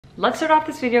Let's start off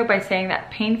this video by saying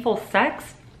that painful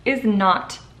sex is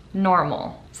not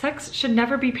normal. Sex should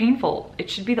never be painful. It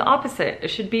should be the opposite. It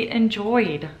should be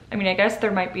enjoyed. I mean, I guess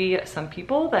there might be some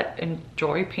people that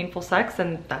enjoy painful sex,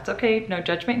 and that's okay, no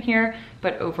judgment here.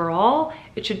 But overall,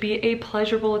 it should be a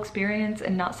pleasurable experience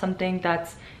and not something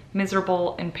that's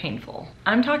miserable and painful.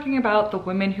 I'm talking about the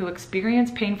women who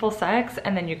experience painful sex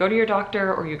and then you go to your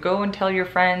doctor or you go and tell your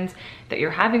friends that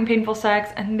you're having painful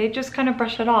sex and they just kind of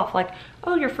brush it off like,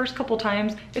 oh, your first couple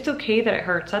times, it's okay that it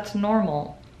hurts, that's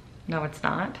normal. No, it's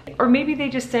not. Or maybe they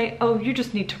just say, oh, you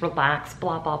just need to relax,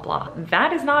 blah, blah, blah.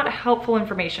 That is not helpful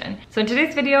information. So in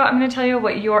today's video, I'm gonna tell you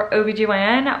what your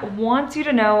OBGYN wants you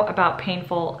to know about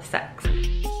painful sex.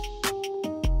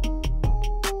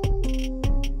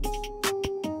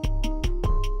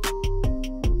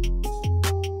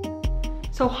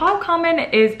 So how common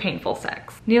is painful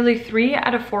sex? Nearly 3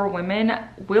 out of 4 women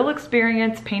will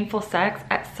experience painful sex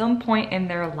at some point in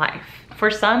their life.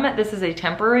 For some, this is a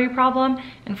temporary problem,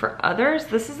 and for others,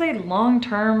 this is a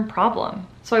long-term problem.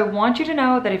 So I want you to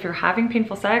know that if you're having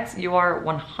painful sex, you are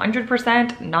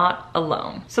 100% not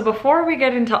alone. So before we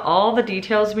get into all the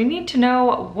details, we need to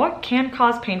know what can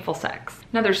cause painful sex.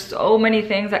 Now there's so many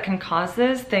things that can cause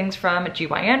this, things from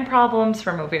GYN problems,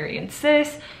 from ovarian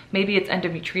cysts, maybe it's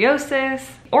endometriosis,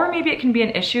 or maybe it can be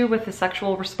an issue with the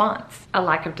sexual response, a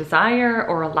lack of desire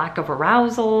or a lack of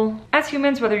arousal. As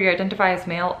humans, whether you identify as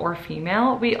male or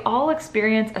female, we all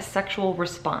experience a sexual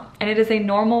response, and it is a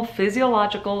normal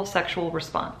physiological sexual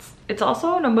response. It's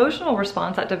also an emotional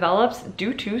response that develops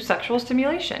due to sexual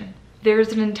stimulation.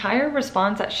 There's an entire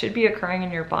response that should be occurring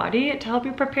in your body to help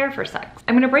you prepare for sex.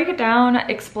 I'm gonna break it down,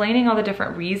 explaining all the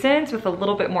different reasons with a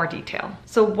little bit more detail.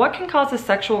 So what can cause a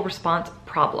sexual response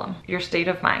problem? Your state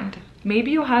of mind.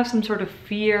 Maybe you have some sort of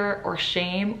fear or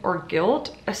shame or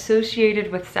guilt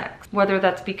associated with sex, whether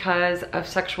that's because of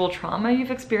sexual trauma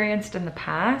you've experienced in the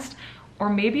past, or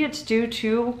maybe it's due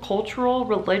to cultural,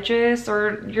 religious,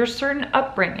 or your certain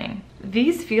upbringing.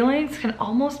 These feelings can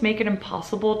almost make it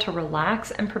impossible to relax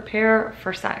and prepare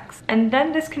for sex. And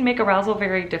then this can make arousal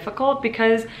very difficult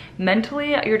because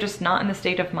mentally you're just not in the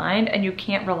state of mind and you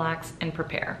can't relax and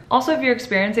prepare. Also, if you're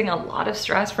experiencing a lot of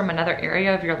stress from another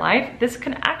area of your life, this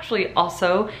can actually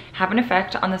also have an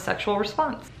effect on the sexual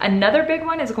response. Another big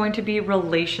one is going to be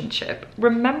relationship.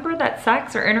 Remember that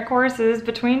sex or intercourse is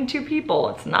between 2 people,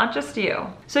 it's not just you.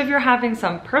 So if you're having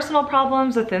some personal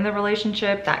problems within the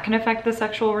relationship, that can affect the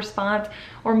sexual response.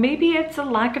 Or maybe it's a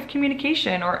lack of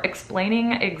communication or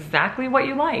explaining exactly what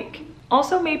you like.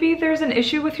 Also, maybe there's an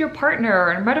issue with your partner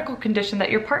or a medical condition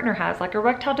that your partner has, like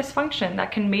erectile dysfunction,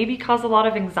 that can maybe cause a lot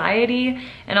of anxiety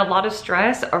and a lot of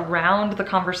stress around the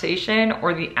conversation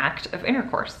or the act of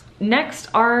intercourse. Next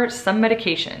are some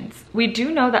medications. We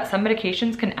do know that some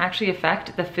medications can actually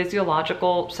affect the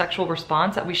physiological sexual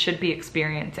response that we should be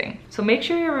experiencing. So make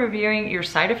sure you're reviewing your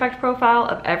side effect profile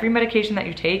of every medication that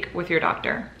you take with your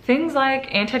doctor. Things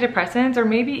like antidepressants or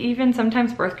maybe even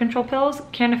sometimes birth control pills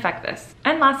can affect this.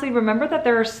 And lastly, remember that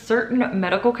there are certain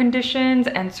medical conditions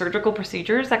and surgical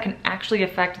procedures that can actually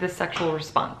affect the sexual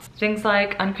response. Things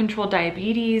like uncontrolled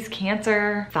diabetes,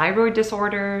 cancer, thyroid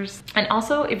disorders. And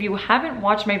also, if you haven't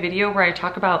watched my video where I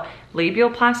talk about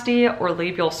labioplasty or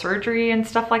labial surgery and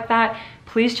stuff like that,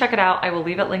 please check it out. I will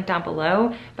leave it linked down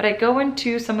below, but I go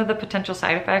into some of the potential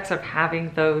side effects of having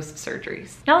those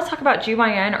surgeries. Now let's talk about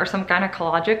GYN or some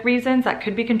gynecologic reasons that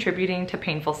could be contributing to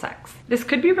painful sex. This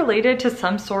could be related to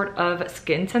some sort of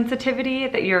skin sensitivity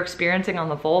that you're experiencing on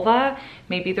the vulva.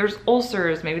 Maybe there's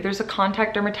ulcers, maybe there's a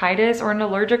contact dermatitis or an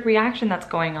allergic reaction that's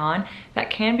going on that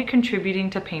can be contributing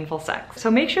to painful sex. So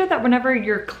make sure that whenever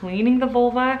you're cleaning the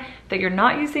vulva, that you're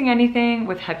not using anything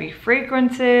with heavy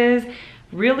fragrances,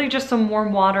 really just some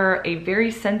warm water, a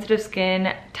very sensitive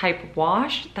skin type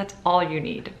wash, that's all you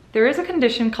need. There is a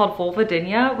condition called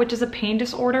vulvodynia, which is a pain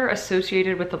disorder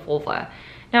associated with the vulva.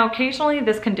 Now, occasionally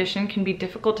this condition can be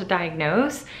difficult to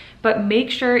diagnose, but make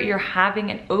sure you're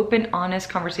having an open, honest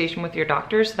conversation with your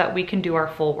doctor so that we can do our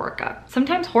full workup.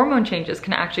 Sometimes hormone changes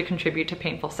can actually contribute to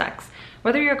painful sex.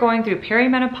 Whether you're going through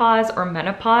perimenopause or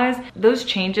menopause, those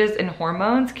changes in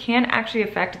hormones can actually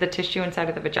affect the tissue inside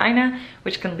of the vagina,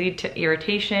 which can lead to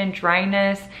irritation,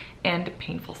 dryness, and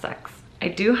painful sex. I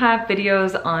do have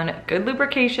videos on good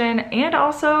lubrication and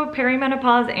also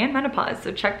perimenopause and menopause,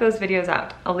 so check those videos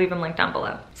out. I'll leave them linked down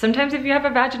below. Sometimes if you have a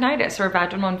vaginitis or a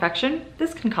vaginal infection,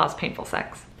 this can cause painful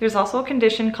sex. There's also a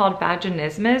condition called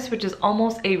vaginismus, which is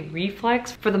almost a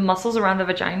reflex for the muscles around the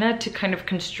vagina to kind of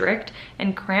constrict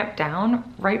and cramp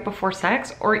down right before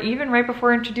sex or even right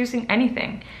before introducing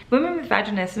anything. Women with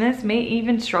vaginismus may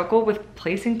even struggle with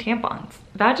placing tampons.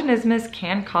 Vaginismus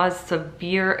can cause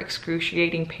severe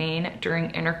excruciating pain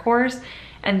during intercourse,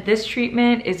 and this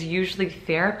treatment is usually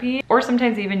therapy or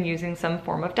sometimes even using some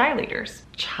form of dilators.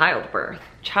 Childbirth.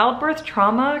 Childbirth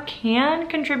trauma can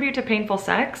contribute to painful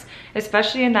sex,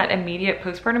 especially in that immediate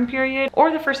postpartum period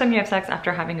or the first time you have sex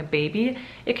after having a baby.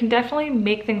 It can definitely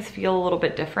make things feel a little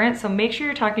bit different, so make sure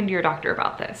you're talking to your doctor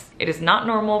about this. It is not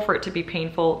normal for it to be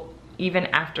painful even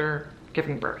after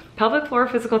giving birth. Pelvic floor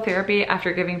physical therapy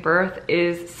after giving birth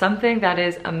is something that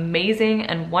is amazing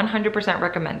and 100%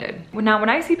 recommended. Now, when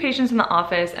I see patients in the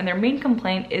office and their main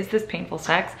complaint is this painful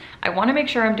sex, I want to make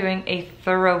sure I'm doing a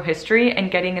thorough history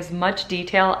and getting as much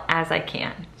detail as I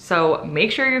can. So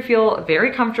make sure you feel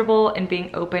very comfortable in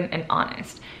being open and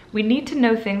honest. We need to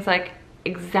know things like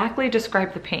exactly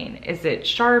describe the pain. Is it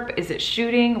sharp? Is it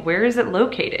shooting? Where is it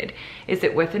located? Is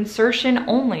it with insertion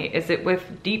only? Is it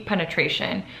with deep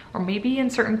penetration? Or maybe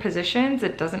in certain positions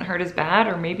it doesn't hurt as bad,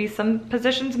 or maybe some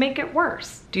positions make it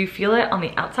worse. Do you feel it on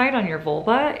the outside on your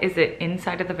vulva? Is it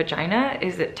inside of the vagina?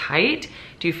 Is it tight?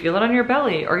 Do you feel it on your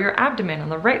belly or your abdomen, on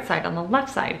the right side, on the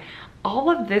left side? All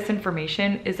of this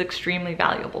information is extremely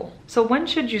valuable. So when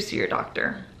should you see your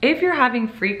doctor? If you're having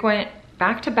frequent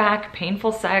back-to-back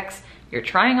painful sex, you're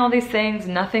trying all these things,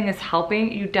 nothing is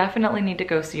helping, you definitely need to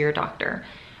go see your doctor.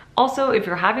 Also, if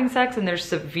you're having sex and there's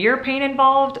severe pain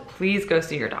involved, please go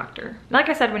see your doctor. Like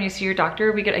I said, when you see your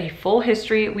doctor, we get a full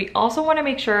history. We also want to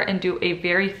make sure and do a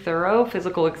very thorough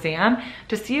physical exam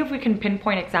to see if we can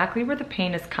pinpoint exactly where the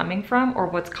pain is coming from or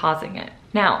what's causing it.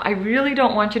 Now, I really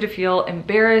don't want you to feel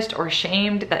embarrassed or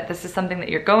ashamed that this is something that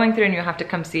you're going through and you have to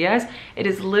come see us. It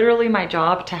is literally my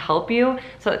job to help you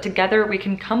so that together we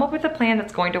can come up with a plan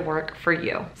that's going to work for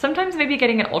you. Sometimes maybe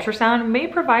getting an ultrasound may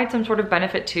provide some sort of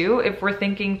benefit too if we're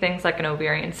thinking things like an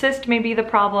ovarian cyst may be the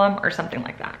problem or something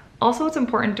like that. Also, it's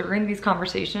important during these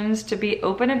conversations to be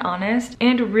open and honest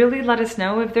and really let us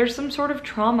know if there's some sort of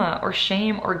trauma or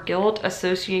shame or guilt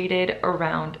associated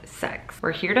around sex.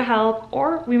 We're here to help,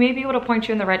 or we may be able to point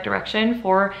you in the right direction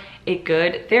for a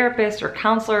good therapist or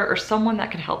counselor or someone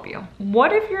that can help you.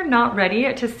 What if you're not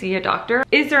ready to see a doctor?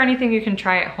 Is there anything you can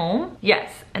try at home?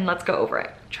 Yes, and let's go over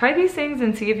it. Try these things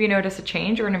and see if you notice a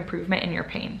change or an improvement in your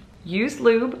pain. Use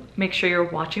lube. Make sure you're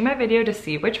watching my video to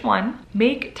see which one.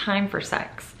 Make time for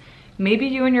sex. Maybe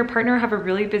you and your partner have a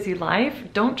really busy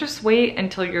life. Don't just wait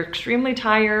until you're extremely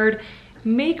tired.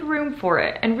 Make room for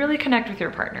it and really connect with your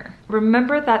partner.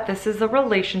 Remember that this is a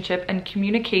relationship and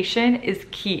communication is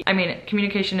key. I mean,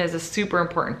 communication is a super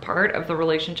important part of the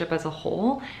relationship as a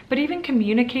whole, but even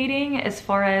communicating as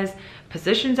far as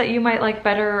positions that you might like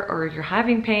better, or you're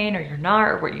having pain or you're not,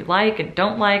 or what you like and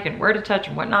don't like and where to touch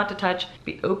and what not to touch,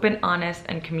 be open, honest,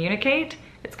 and communicate.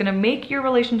 It's gonna make your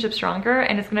relationship stronger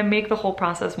and it's gonna make the whole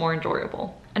process more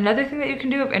enjoyable. Another thing that you can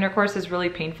do if intercourse is really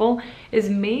painful is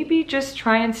maybe just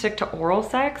try and stick to oral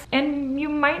sex, and you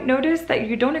might notice that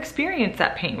you don't experience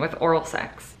that pain with oral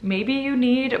sex. Maybe you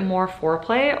need more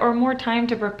foreplay or more time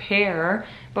to prepare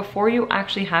before you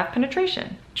actually have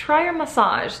penetration. Try a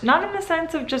massage, not in the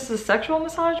sense of just a sexual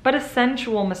massage, but a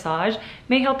sensual massage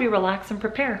may help you relax and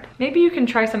prepare. Maybe you can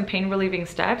try some pain relieving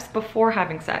steps before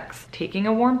having sex. Taking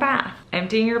a warm bath,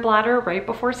 emptying your bladder right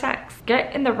before sex.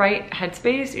 Get in the right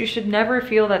headspace. You should never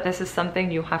feel that this is something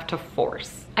you have to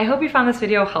force. I hope you found this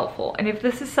video helpful, and if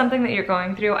this is something that you're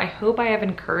going through, I hope I have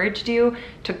encouraged you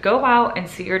to go out and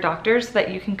see your doctor so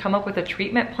that you can come up with a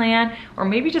treatment plan, or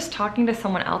maybe just talking to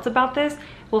someone else about this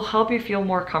will help you feel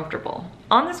more comfortable.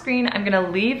 On the screen, I'm gonna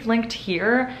leave linked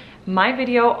here my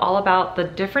video all about the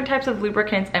different types of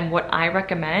lubricants and what I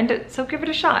recommend, so give it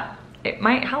a shot. It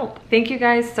might help. Thank you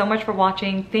guys so much for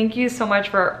watching. Thank you so much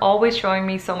for always showing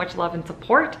me so much love and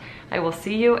support. I will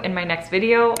see you in my next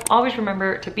video. Always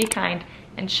remember to be kind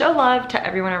and show love to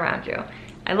everyone around you.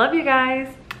 I love you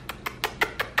guys.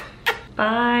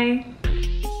 Bye.